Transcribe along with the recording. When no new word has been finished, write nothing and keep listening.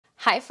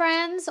Hi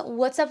friends,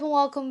 what's up and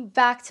welcome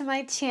back to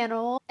my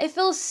channel. It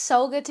feels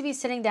so good to be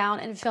sitting down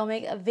and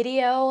filming a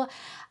video.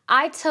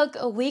 I took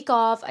a week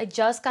off. I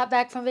just got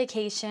back from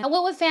vacation. I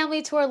went with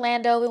family to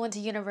Orlando. We went to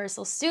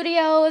Universal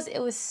Studios. It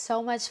was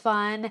so much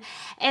fun.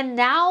 And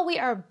now we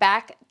are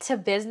back to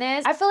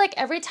business. I feel like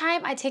every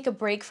time I take a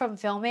break from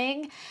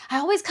filming, I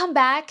always come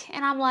back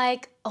and I'm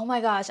like, oh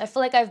my gosh, I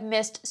feel like I've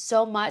missed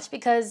so much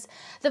because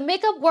the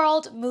makeup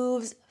world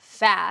moves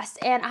fast.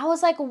 And I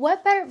was like,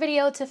 what better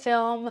video to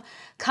film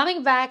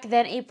coming back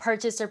than a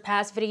purchase or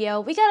pass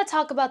video? We gotta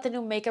talk about the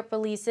new makeup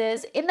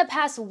releases. In the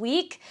past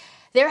week,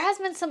 there has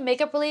been some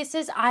makeup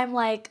releases I'm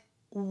like,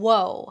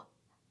 whoa.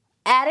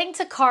 Adding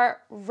to cart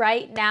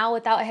right now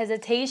without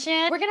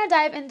hesitation. We're gonna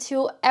dive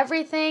into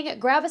everything.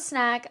 Grab a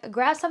snack,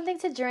 grab something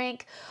to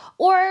drink,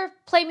 or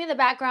play me in the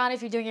background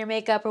if you're doing your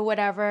makeup or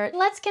whatever.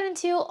 Let's get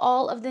into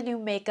all of the new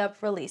makeup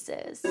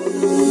releases.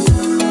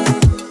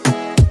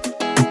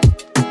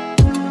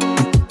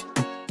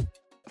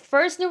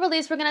 First new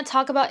release we're going to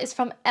talk about is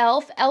from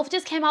e.l.f. e.l.f.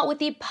 just came out with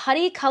the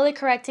Putty Color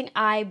Correcting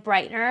Eye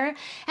Brightener.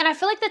 And I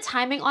feel like the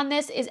timing on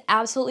this is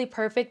absolutely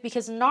perfect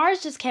because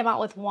NARS just came out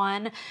with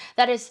one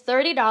that is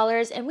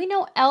 $30. And we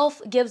know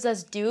e.l.f. gives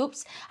us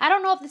dupes. I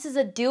don't know if this is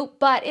a dupe,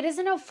 but it is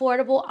an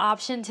affordable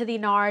option to the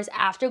NARS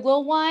Afterglow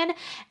one.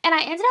 And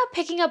I ended up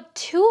picking up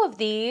two of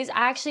these.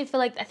 I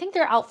think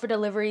they're out for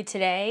delivery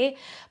today.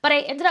 But I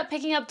ended up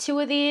picking up two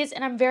of these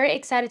and I'm very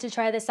excited to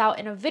try this out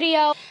in a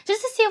video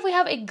just to see if we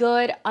have a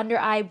good under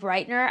eye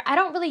brightener. I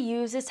don't really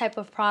use this type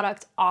of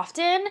product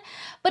often,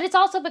 but it's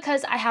also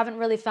because I haven't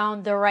really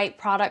found the right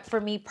product for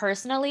me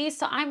personally.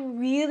 So I'm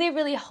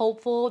really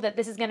hopeful that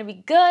this is going to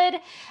be good.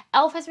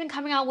 e.l.f. has been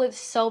coming out with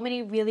so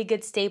many really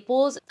good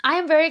staples. I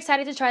am very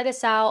excited to try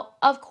this out.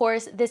 Of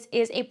course, this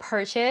is a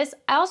purchase.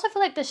 I also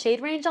feel like the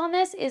shade range on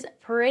this is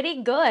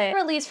pretty good.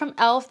 Release from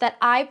e.l.f. that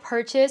I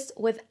purchased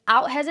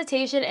without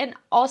hesitation, and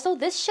also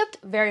this shipped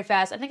very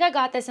fast. I think I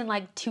got this in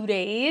like 2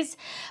 days,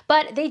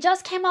 but they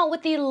just came out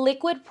with the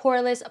liquid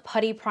poreless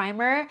putty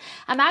primer.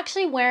 I'm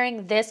actually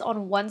wearing this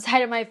on one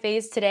side of my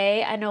face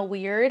today. I know,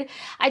 weird.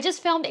 I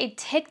just filmed a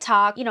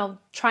TikTok,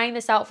 trying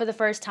this out for the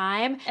first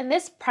time, and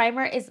this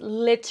primer is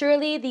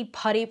literally the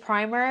putty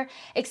primer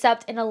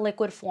except in a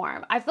liquid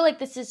form. I feel like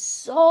this is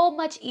so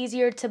much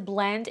easier to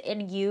blend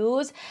and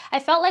use. I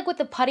felt like with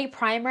the putty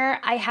primer,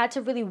 I had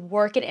to really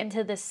work it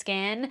into the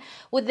skin.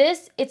 With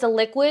this, it's a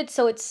liquid,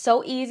 so it's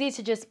so easy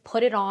to just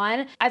put it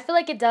on. I feel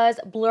like it does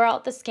blur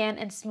out the skin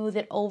and smooth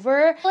it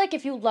over. I feel like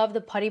if you love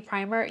the putty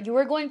primer, you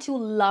are going to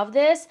love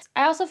this.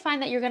 I also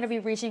find that you're going to be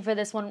reaching for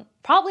this one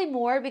probably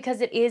more because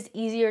it is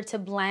easier to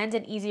blend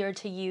and easier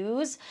to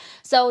use.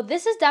 So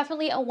this is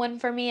definitely a win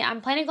for me.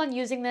 I'm planning on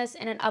using this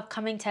in an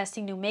upcoming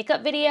testing new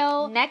makeup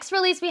video. Next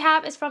release we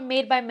have is from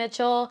Made by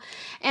Mitchell.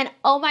 And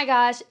oh my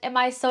gosh, am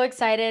I so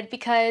excited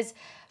because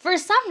for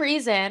some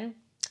reason,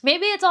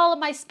 maybe it's all of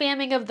my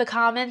spamming of the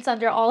comments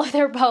under all of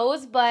their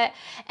posts, but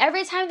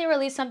every time they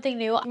release something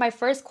new, my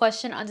first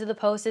question under the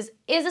post is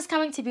this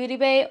coming to Beauty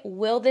Bay?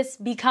 Will this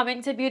be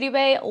coming to Beauty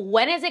Bay?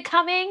 When is it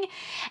coming?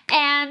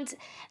 And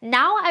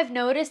now I've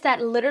noticed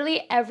that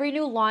literally every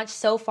new launch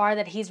so far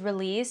that he's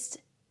released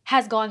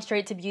has gone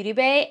straight to Beauty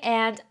Bay,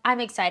 and I'm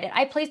excited.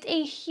 I placed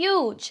a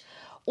huge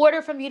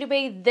order from Beauty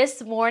Bay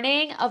this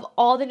morning of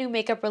all the new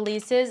makeup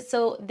releases,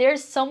 so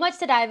there's so much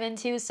to dive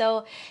into.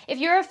 So if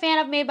you're a fan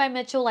of Made by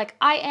Mitchell like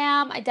I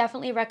am, I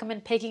definitely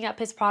recommend picking up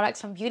his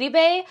products from Beauty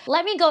Bay.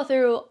 Let me go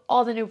through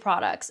all the new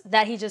products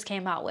that he just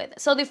came out with.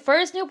 So the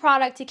first new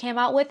product he came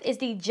out with is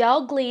the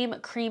Gel Gleam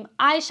Cream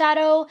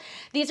Eyeshadow.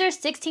 These are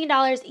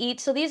 $16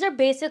 each, so these are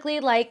basically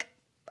like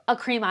a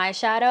cream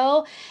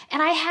eyeshadow,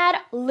 and I had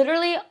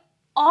literally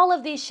all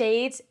of these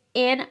shades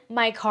in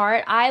my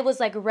cart. I was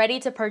like ready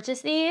to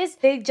purchase these.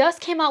 They just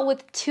came out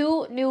with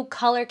two new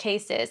color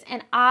cases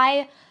and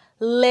I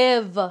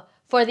live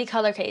for the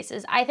color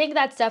cases. I think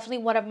that's definitely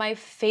one of my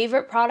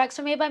favorite products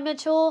from Made by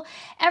Mitchell.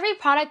 Every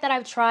product that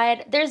I've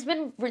tried, there's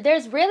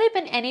rarely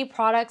been any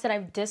products that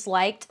I've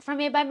disliked from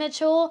Made by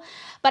Mitchell,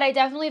 but I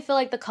definitely feel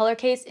like the color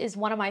case is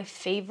one of my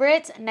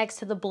favorites next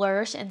to the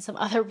Blursh and some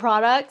other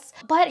products.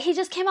 But he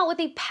just came out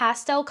with a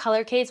pastel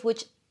color case,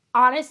 which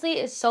honestly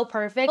is so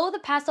perfect. All the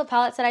pastel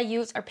palettes that I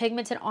use are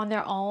pigmented on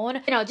their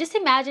own. Just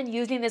imagine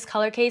using this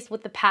color case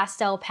with the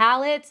pastel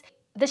palettes.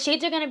 The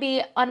shades are going to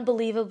be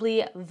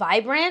unbelievably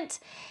vibrant.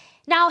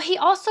 Now, he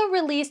also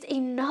released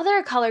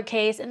another color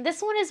case, and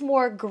this one is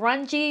more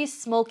grungy,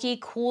 smoky,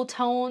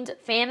 cool-toned,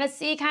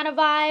 fantasy kind of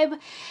vibe,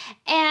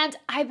 and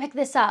I picked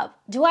this up.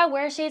 Do I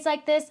wear shades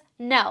like this?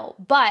 No,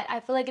 but I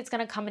feel like it's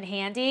going to come in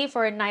handy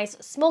for a nice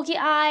smoky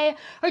eye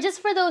or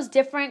just for those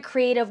different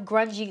creative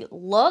grungy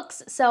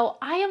looks. So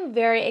I am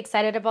very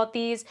excited about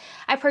these.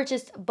 I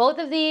purchased both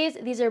of these.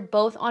 These are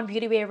both on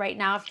Beauty Bay right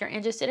now if you're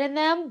interested in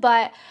them,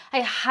 but I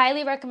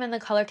highly recommend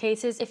the color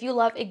cases if you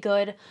love a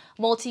good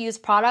multi-use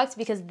product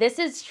because this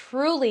is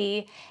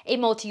truly a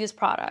multi-use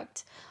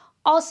product.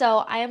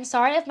 Also, I am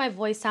sorry if my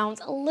voice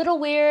sounds a little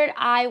weird.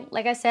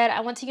 Like I said,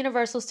 I went to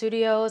Universal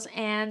Studios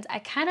and I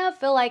kind of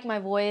feel like my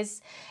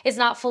voice is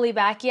not fully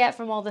back yet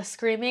from all the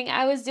screaming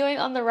I was doing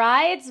on the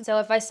rides. So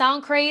if I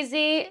sound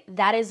crazy,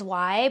 that is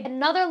why.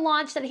 Another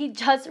launch that he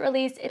just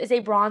released is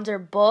a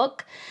bronzer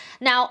book.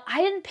 Now,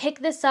 I didn't pick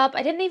this up.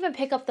 I didn't even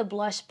pick up the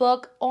blush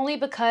book only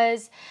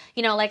because,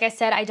 you know, like I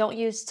said, I don't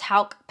use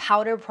talc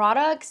powder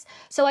products.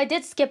 So I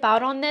did skip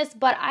out on this,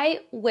 but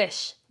I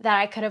wish that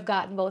I could have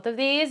gotten both of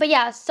these. But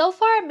yeah, so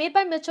far Made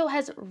by Mitchell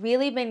has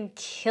really been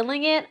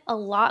killing it a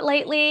lot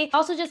lately.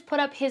 Also just put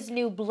up his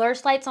new blur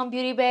lights on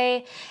Beauty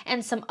Bay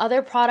and some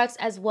other products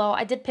as well.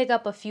 I did pick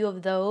up a few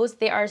of those.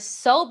 They are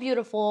so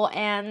beautiful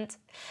and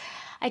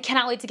I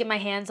cannot wait to get my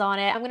hands on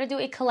it. I'm gonna do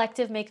a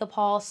collective makeup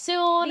haul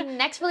soon. The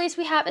next release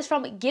we have is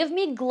from Give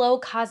Me Glow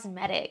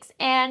Cosmetics.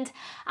 And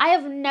I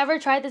have never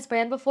tried this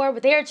brand before,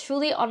 but they are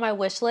truly on my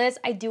wish list.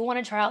 I do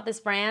wanna try out this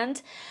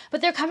brand,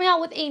 but they're coming out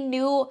with a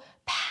new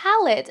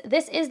palette.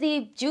 This is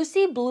the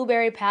Juicy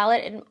Blueberry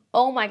palette, and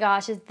oh my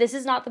gosh, this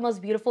is not the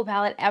most beautiful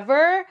palette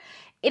ever.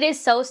 It is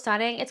so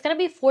stunning. It's gonna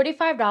be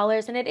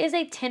 $45 and it is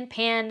a tin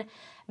pan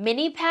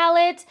mini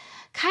palette.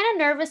 Kind of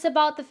nervous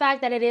about the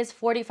fact that it is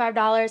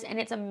 $45 and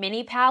it's a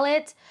mini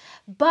palette,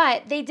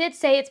 but they did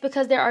say it's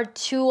because there are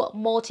 2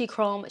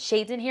 multi-chrome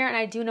shades in here, and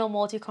I do know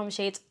multi-chrome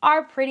shades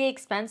are pretty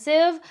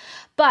expensive,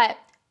 but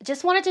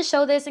just wanted to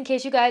show this in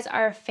case you guys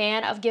are a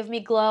fan of Give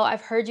Me Glow.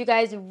 I've heard you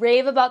guys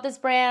rave about this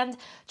brand.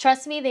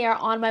 Trust me, they are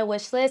on my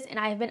wish list and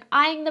I have been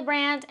eyeing the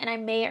brand, and I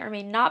may or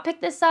may not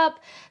pick this up.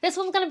 This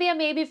one's gonna be a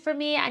maybe for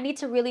me. I need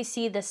to really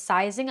see the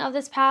sizing of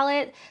this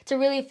palette to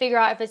really figure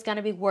out if it's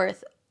gonna be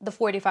worth the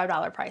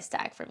 $45 price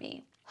tag for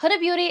me. Huda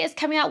Beauty is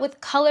coming out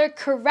with color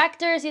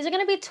correctors. These are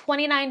gonna be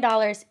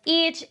 $29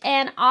 each,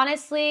 and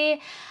honestly,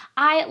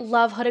 I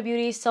love Huda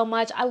Beauty so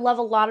much. I love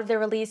a lot of their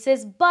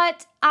releases,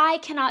 but I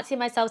cannot see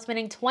myself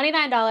spending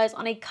 $29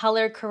 on a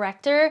color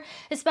corrector,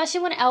 especially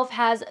when e.l.f.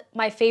 has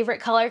my favorite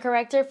color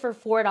corrector for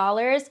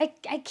 $4.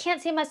 I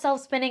can't see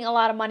myself spending a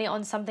lot of money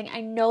on something I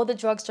know the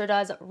drugstore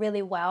does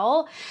really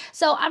well.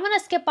 So I'm gonna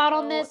skip out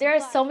on this. There are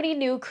so many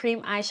new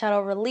cream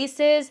eyeshadow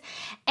releases,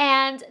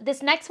 and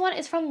this next one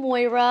is from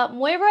Moira.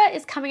 Moira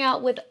is coming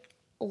out with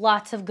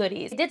lots of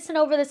goodies. They did send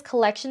over this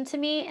collection to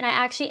me, and I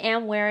actually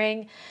am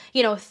wearing,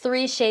 you know,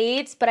 3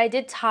 shades, but I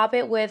did top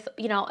it with,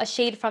 you know, a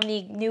shade from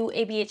the new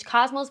ABH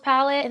Cosmos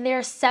palette, and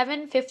they're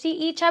 $7.50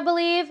 each, I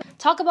believe.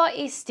 Talk about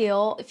a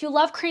steal. If you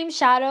love cream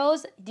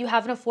shadows, you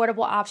have an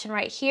affordable option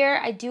right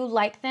here. I do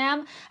like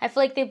them. I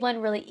feel like they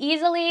blend really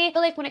easily. I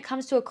feel like when it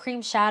comes to a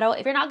cream shadow,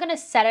 if you're not gonna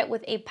set it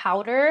with a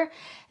powder,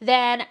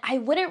 then I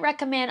wouldn't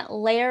recommend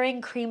layering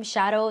cream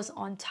shadows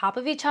on top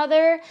of each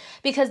other,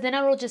 because then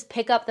it'll just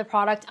pick up the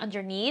product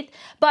underneath.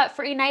 But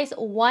for a nice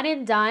one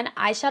and done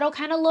eyeshadow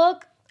kind of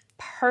look,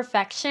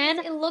 perfection.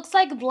 It looks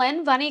like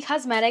Blend Bunny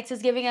Cosmetics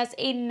is giving us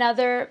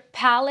another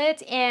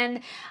palette,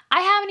 and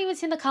I haven't even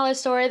seen the color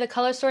story. The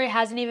color story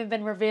hasn't even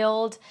been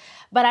revealed,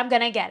 but I'm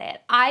gonna get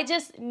it. I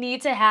just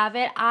need to have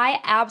it. I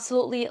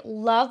absolutely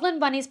love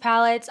Blend Bunny's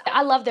palettes.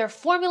 I love their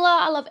formula.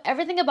 I love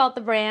everything about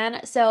the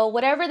brand. So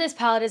whatever this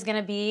palette is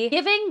gonna be,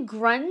 giving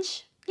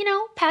grunge, you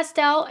know,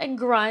 pastel and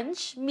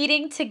grunge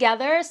meeting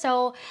together.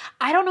 So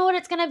I don't know what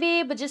it's gonna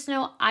be, but just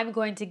know I'm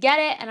going to get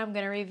it and I'm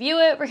gonna review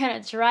it. We're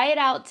gonna try it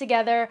out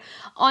together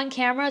on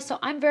camera. So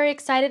I'm very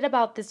excited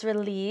about this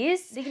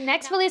release. The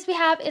next release we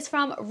have is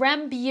from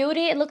Rem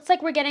Beauty. It looks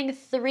like we're getting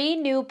 3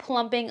 new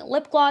plumping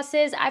lip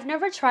glosses. I've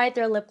never tried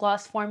their lip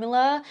gloss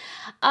formula.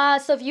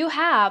 So if you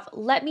have,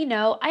 let me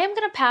know. I am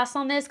gonna pass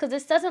on this because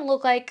this doesn't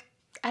look like,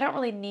 I don't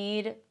really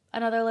need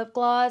another lip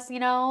gloss, you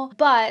know,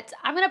 but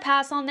I'm gonna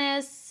pass on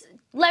this.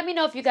 Let me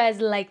know if you guys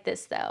like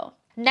this though.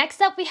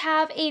 Next up, we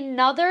have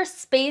another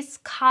Space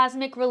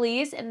Cosmic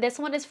release, and this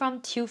one is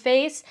from Too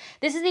Faced.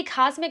 This is the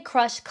Cosmic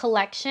Crush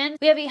collection.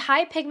 We have a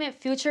high pigment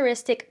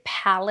futuristic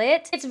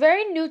palette. It's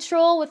very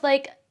neutral with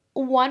like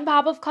 1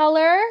 pop of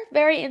color,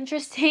 very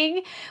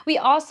interesting. We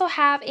also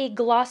have a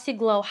glossy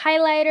glow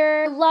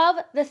highlighter. I love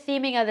the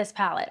theming of this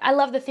palette. I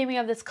love the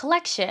theming of this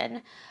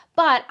collection,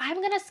 but I'm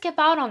gonna skip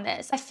out on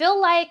this. I feel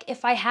like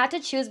if I had to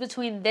choose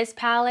between this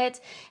palette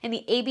and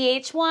the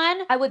ABH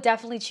one, I would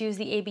definitely choose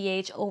the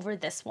ABH over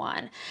this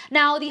one.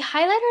 Now, the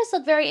highlighters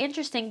look very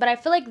interesting, but I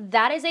feel like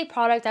that is a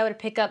product I would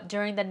pick up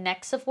during the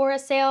next Sephora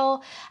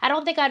sale. I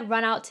don't think I'd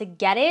run out to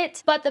get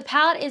it, but the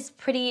palette is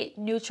pretty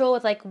neutral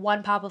with like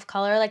 1 pop of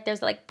color. Like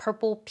there's like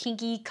purple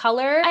pinky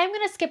color. I am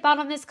gonna skip out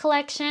on this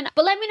collection,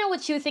 but let me know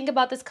what you think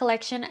about this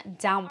collection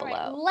down below.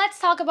 Right, let's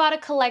talk about a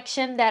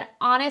collection that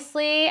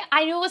honestly,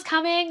 I knew it was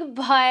coming,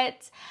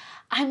 but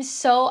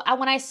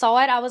when I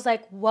saw it, I was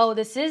like, whoa,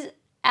 this is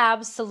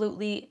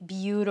absolutely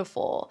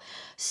beautiful.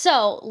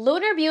 So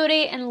Lunar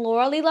Beauty and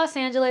Laura Lee Los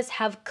Angeles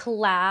have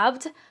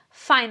collabed.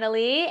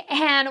 finally,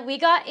 and we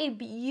got a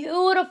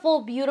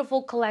beautiful,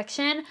 beautiful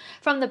collection.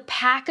 From the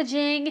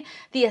packaging,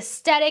 the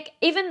aesthetic,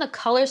 even the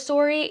color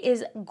story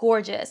is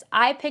gorgeous.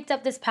 I picked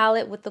up this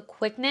palette with the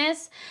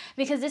quickness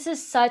because this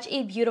is such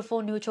a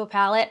beautiful neutral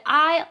palette.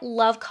 I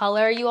love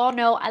color. You all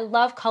know I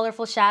love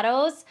colorful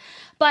shadows,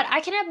 but I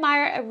can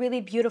admire a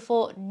really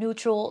beautiful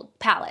neutral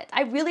palette.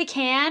 I really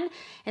can,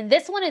 and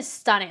this one is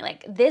stunning.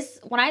 Like this,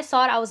 when I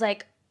saw it, I was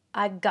like,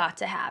 I got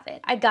to have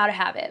it. I gotta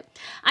have it.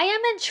 I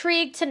am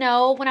intrigued to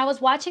know, when I was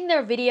watching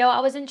their video,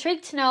 I was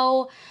intrigued to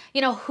know,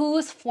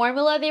 whose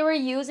formula they were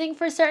using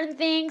for certain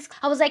things.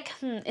 I was like,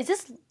 is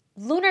this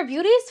Lunar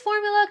Beauty's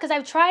formula? Because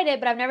I've tried it,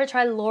 but I've never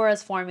tried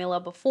Laura's formula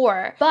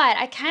before. But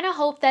I kind of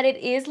hope that it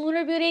is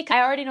Lunar Beauty.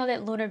 I already know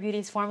that Lunar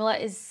Beauty's formula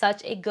is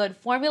such a good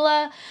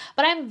formula,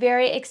 but I'm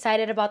very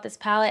excited about this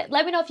palette.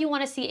 Let me know if you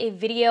want to see a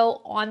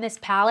video on this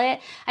palette.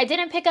 I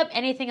didn't pick up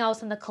anything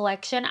else in the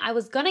collection. I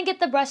was gonna get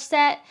the brush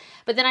set,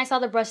 but then I saw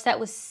the brush set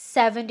was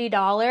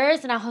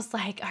 $70, and I was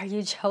like, are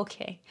you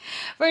joking?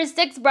 For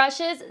 6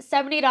 brushes,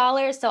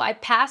 $70. So I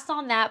passed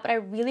on that, but I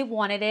really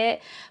wanted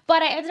it.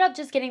 But I ended up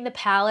just getting the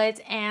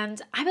palette,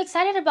 and I'm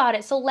excited about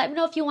it. So let me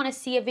know if you want to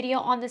see a video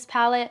on this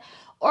palette,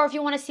 or if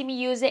you want to see me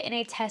use it in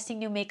a testing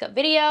new makeup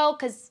video,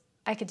 because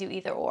I could do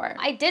either or.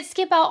 I did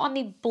skip out on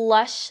the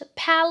blush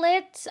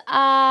palette.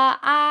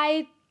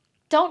 I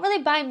don't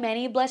really buy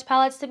many blush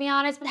palettes, to be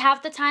honest, but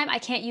half the time I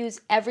can't use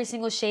every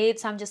single shade,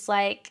 so I'm just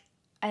like,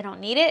 I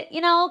don't need it,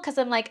 because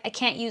I'm like, I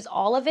can't use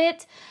all of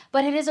it,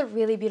 but it is a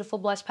really beautiful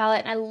blush palette,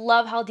 and I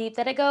love how deep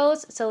that it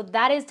goes, so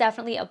that is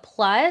definitely a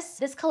plus.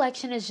 This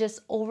collection is just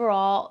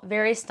overall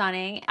very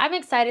stunning. I'm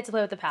excited to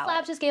play with the palette.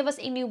 Lab just gave us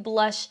a new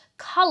blush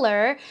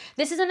color.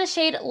 This is in the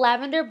shade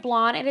Lavender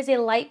Blonde. It is a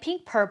light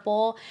pink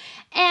purple,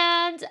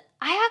 and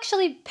I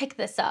actually picked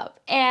this up,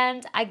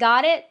 and I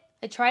got it.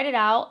 I tried it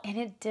out and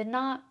it did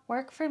not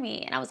work for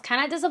me, and I was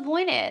kind of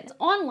disappointed.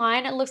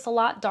 Online, it looks a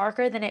lot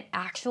darker than it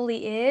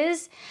actually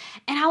is,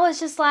 and I was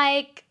just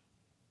like,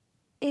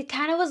 it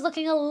kind of was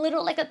looking a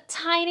little, like a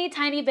tiny,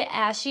 tiny bit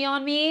ashy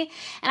on me,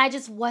 and I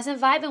just wasn't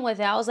vibing with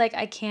it. I was like,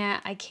 I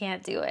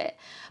can't do it.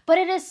 But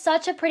it is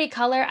such a pretty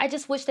color. I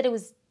just wish that it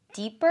was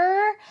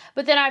deeper,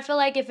 but then I feel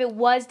like if it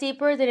was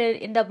deeper, then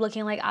it'd end up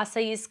looking like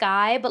acai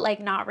sky, but like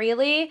not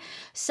really.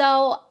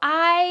 So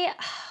I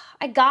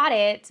got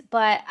it,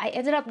 but I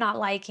ended up not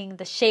liking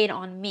the shade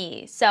on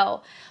me.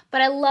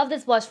 But I love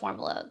this blush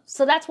formula.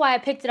 So that's why I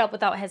picked it up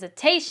without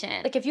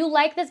hesitation. Like if you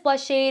like this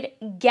blush shade,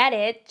 get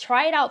it,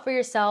 try it out for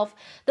yourself.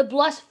 The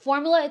blush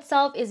formula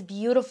itself is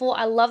beautiful.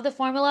 I love the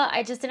formula.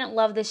 I just didn't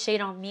love this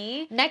shade on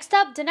me. Next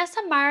up,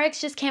 Danessa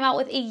Myricks just came out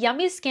with a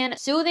Yummy Skin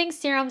Soothing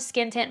Serum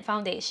Skin Tint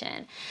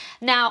Foundation.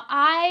 Now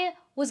I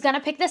was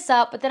gonna pick this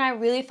up, but then I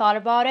really thought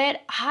about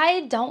it.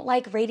 I don't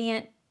like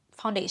radiant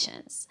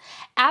foundations.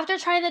 After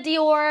trying the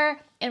Dior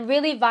and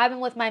really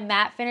vibing with my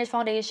matte finish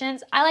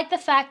foundations, I like the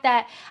fact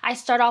that I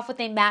start off with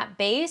a matte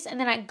base and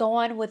then I go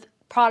on with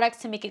products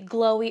to make it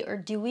glowy or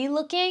dewy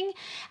looking.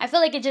 I feel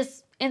like it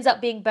just ends up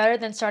being better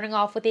than starting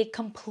off with a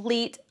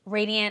complete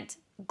radiant,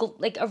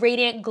 like a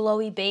radiant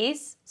glowy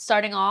base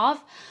starting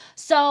off.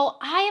 So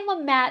I am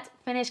a matte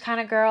finish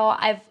kind of girl.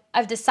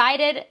 I've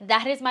decided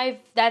that's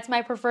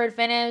my preferred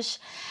finish.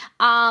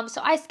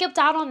 So I skipped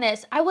out on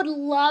this. I would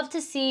love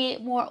to see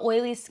more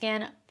oily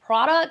skin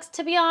products,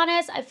 to be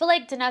honest. I feel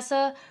like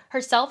Danessa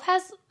herself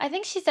has, I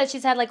think she said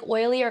she's had like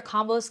oily or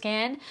combo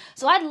skin.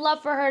 So I'd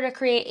love for her to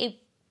create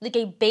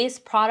a base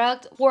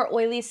product for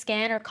oily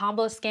skin or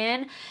combo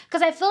skin,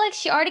 because I feel like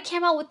she already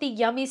came out with the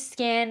Yummy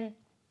Skin,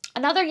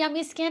 another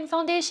Yummy Skin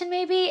foundation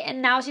maybe,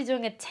 and now she's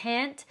doing a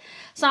tint.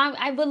 So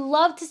I would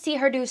love to see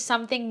her do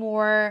something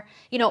more,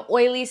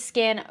 oily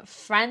skin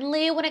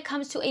friendly when it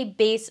comes to a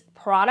base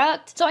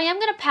product. So I am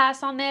gonna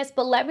pass on this,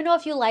 but let me know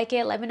if you like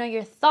it. Let me know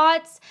your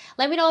thoughts.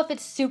 Let me know if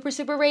it's super,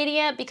 super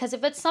radiant, because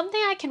if it's something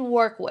I can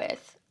work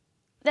with,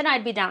 then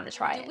I'd be down to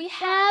try it. We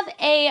have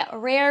a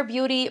Rare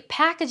Beauty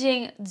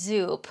packaging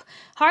dupe.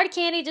 Hard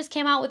Candy just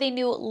came out with a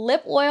new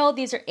lip oil.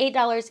 These are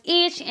 $8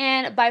 each,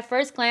 and by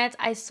first glance,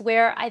 I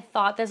swear I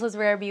thought this was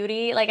Rare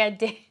Beauty. Like I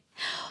did.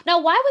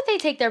 Now, why would they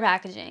take their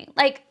packaging?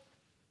 Like,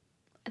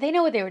 they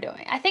know what they were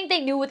doing. I think they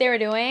knew what they were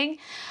doing.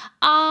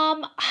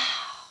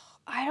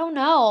 I don't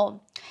know.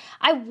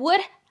 I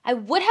would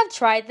have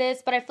tried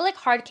this, but I feel like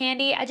Hard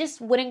Candy, I just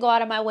wouldn't go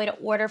out of my way to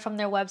order from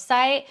their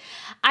website.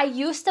 I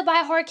used to buy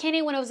Hard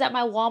Candy when it was at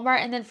my Walmart,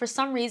 and then for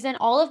some reason,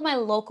 all of my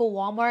local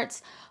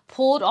Walmarts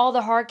pulled all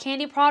the Hard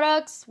Candy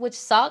products, which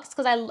sucks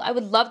because I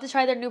would love to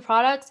try their new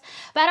products,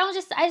 but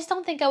I just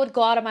don't think I would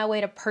go out of my way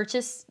to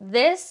purchase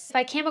this. If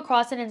I came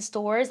across it in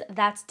stores,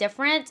 that's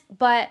different,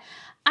 but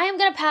I am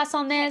gonna pass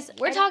on this.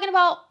 We're talking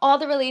about all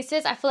the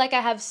releases. I feel like I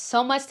have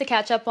so much to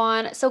catch up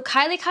on. So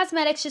Kylie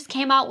Cosmetics just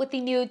came out with the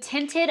new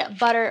Tinted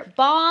Butter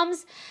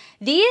Bombs.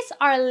 These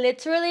are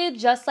literally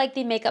just like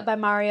the Makeup by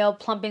Mario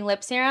plumping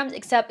lip serums,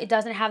 except it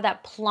doesn't have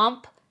that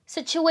plump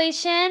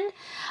situation.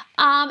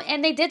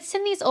 And they did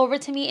send these over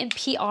to me in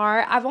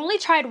PR. I've only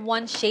tried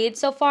one shade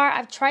so far.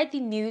 I've tried the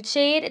nude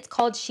shade. It's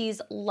called She's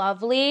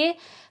Lovely.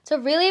 It's a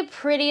really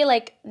pretty,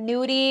 like,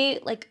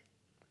 nudie, like,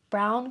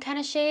 brown kind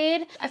of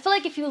shade. I feel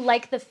like if you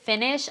like the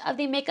finish of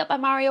the Makeup by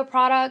Mario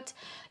product,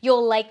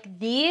 you'll like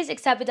these,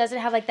 except it doesn't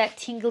have like that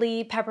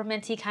tingly,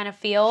 pepperminty kind of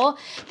feel.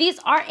 These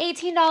are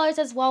 $18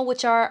 as well,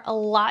 which are a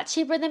lot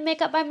cheaper than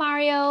Makeup by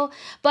Mario,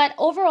 but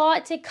overall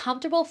it's a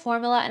comfortable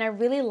formula and I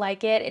really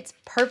like it. It's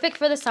perfect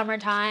for the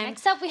summertime.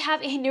 Next up, we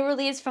have a new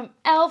release from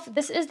e.l.f.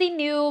 This is the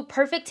new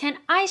Perfect Tint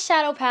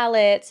eyeshadow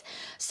palette.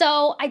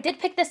 So I did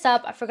pick this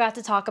up, I forgot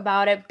to talk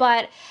about it,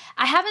 but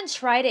I haven't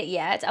tried it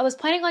yet. I was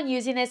planning on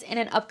using this in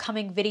an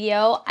upcoming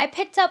video. I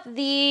picked up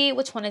the,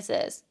 which one is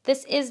this?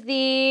 This is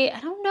the, I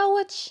don't know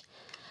which,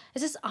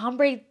 is this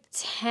Ombre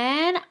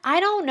 10? I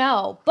don't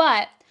know,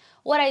 but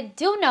what I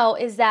do know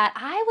is that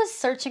I was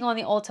searching on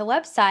the Ulta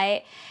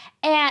website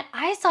and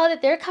I saw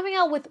that they're coming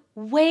out with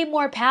way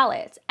more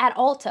palettes at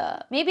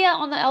Ulta. Maybe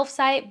on the e.l.f.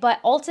 site,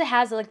 but Ulta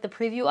has like the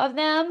preview of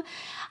them.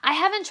 I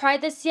haven't tried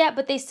this yet,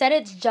 but they said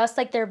it's just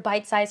like their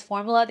bite-sized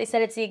formula. They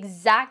said it's the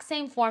exact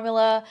same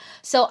formula.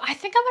 So I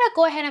think I'm gonna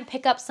go ahead and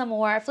pick up some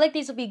more. I feel like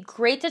these will be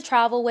great to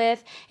travel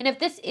with. And if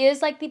this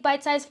is like the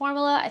bite-sized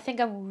formula, I think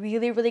I'm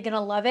really, really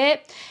gonna love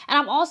it. And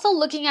I'm also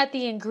looking at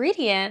the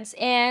ingredients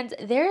and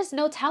there's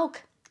no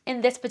talc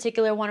in this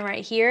particular one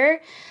right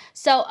here.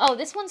 So, oh,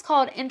 this one's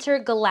called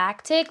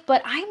Intergalactic,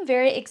 but I'm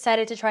very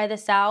excited to try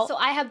this out. So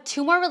I have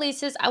 2 more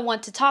releases I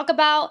want to talk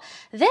about.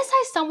 This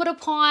I stumbled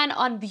upon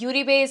on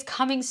Beauty Bay's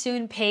coming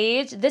soon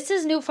page. This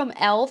is new from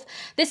e.l.f.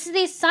 This is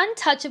the Sun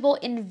Touchable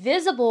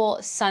Invisible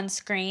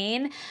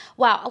Sunscreen.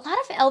 Wow, a lot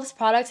of e.l.f.'s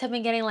products have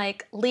been getting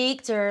like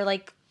leaked or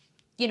like,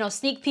 you know,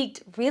 sneak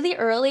peeked really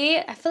early.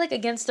 I feel like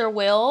against their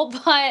will,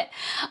 but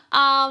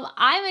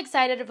I'm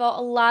excited about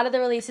a lot of the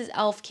releases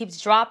e.l.f. keeps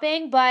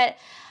dropping, but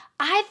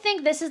I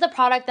think this is the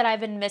product that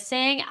I've been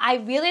missing. I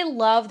really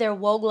love their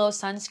Whoa Glow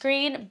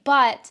sunscreen,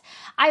 but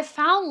I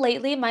found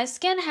lately my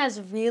skin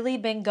has really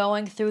been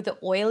going through the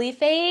oily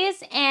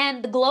phase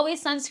and the glowy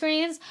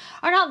sunscreens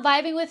are not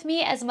vibing with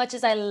me as much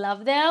as I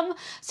love them.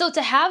 So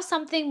to have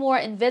something more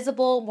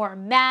invisible, more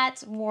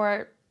matte,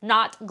 more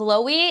not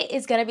glowy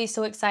is gonna be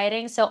so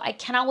exciting. So I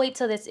cannot wait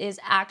till this is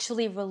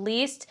actually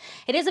released.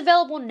 It is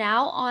available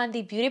now on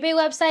the Beauty Bay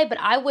website, but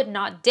I would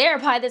not dare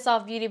buy this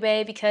off Beauty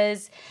Bay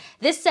because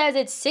this says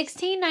it's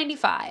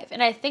 $16.95,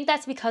 and I think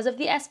that's because of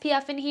the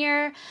SPF in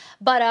here.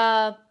 But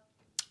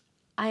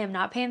I am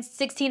not paying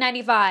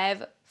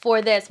 $16.95 for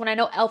this when I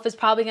know e.l.f. is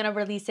probably going to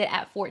release it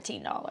at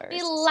 $14.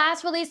 The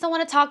last release I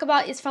want to talk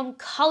about is from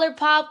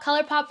ColourPop.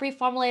 ColourPop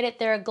reformulated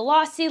their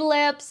glossy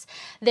lips,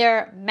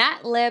 their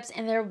matte lips,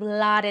 and their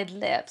blotted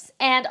lips.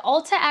 And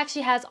Ulta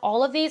actually has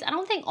all of these. I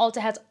don't think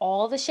Ulta has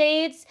all the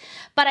shades,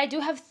 but I do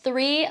have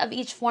 3 of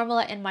each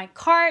formula in my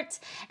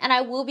cart, and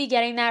I will be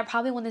getting that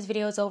probably when this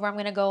video is over. I'm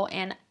going to go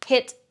and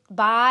hit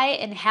buy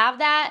and have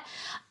that.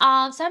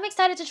 So I'm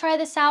excited to try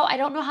this out. I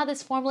don't know how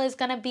this formula is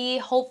gonna be.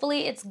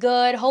 Hopefully it's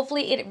good.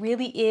 Hopefully it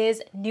really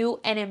is new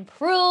and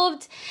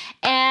improved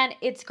and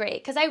it's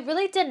great because I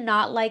really did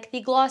not like the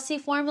glossy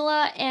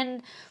formula,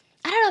 and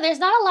I don't know, there's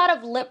not a lot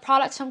of lip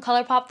products from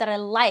ColourPop that I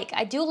like.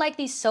 I do like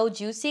these So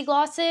Juicy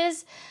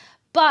glosses,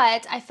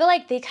 but I feel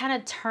like they kind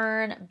of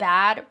turn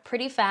bad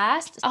pretty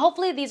fast.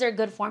 Hopefully these are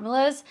good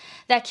formulas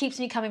that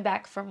keeps me coming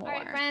back for more. All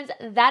right, friends,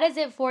 that is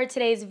it for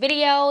today's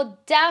video.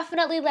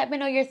 Definitely let me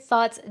know your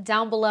thoughts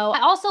down below.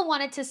 I also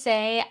wanted to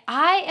say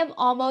I am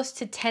almost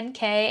to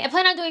 10K. I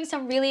plan on doing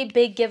some really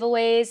big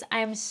giveaways.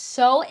 I am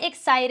so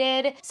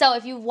excited. So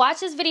if you've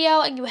watched this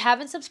video and you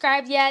haven't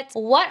subscribed yet,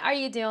 what are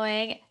you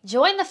doing?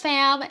 Join the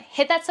fam,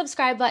 hit that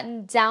subscribe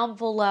button down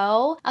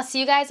below. I'll see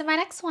you guys in my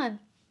next one.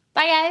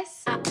 Bye,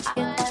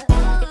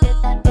 guys.